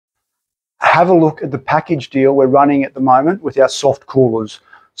have a look at the package deal we're running at the moment with our soft coolers.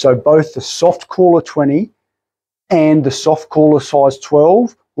 So both the soft cooler 20 and the soft cooler size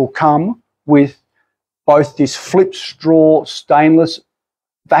 12 will come with both this flip straw stainless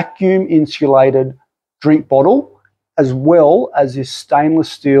vacuum insulated drink bottle, as well as this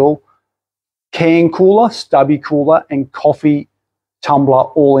stainless steel can cooler, stubby cooler, and coffee tumbler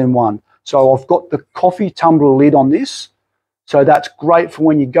all in one. So I've got the coffee tumbler lid on this. So that's great for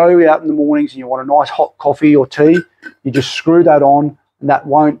when you go out in the mornings and you want a nice hot coffee or tea. You just screw that on and that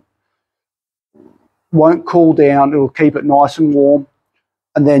won't cool down. It'll keep it nice and warm.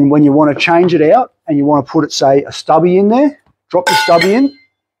 And then when you want to change it out and you want to put it, say, a stubby in there, drop the stubby in.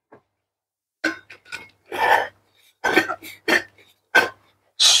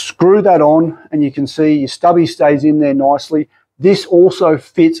 Screw that on and you can see your stubby stays in there nicely. This also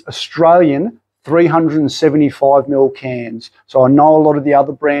fits Australian 375ml cans. So I know a lot of the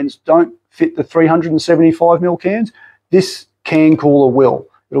other brands don't fit the 375ml cans. This can cooler will.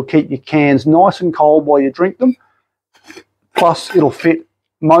 It'll keep your cans nice and cold while you drink them. Plus it'll fit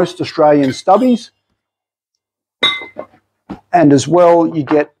most Australian stubbies. And as well, you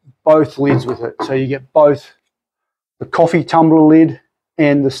get both lids with it. So you get both the coffee tumbler lid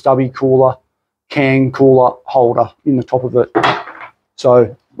and the stubby cooler, can cooler holder in the top of it.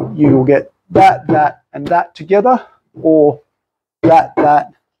 So you will get that, and that together, or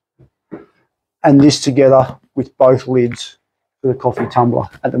that, and this together with both lids for the coffee tumbler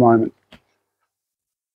at the moment.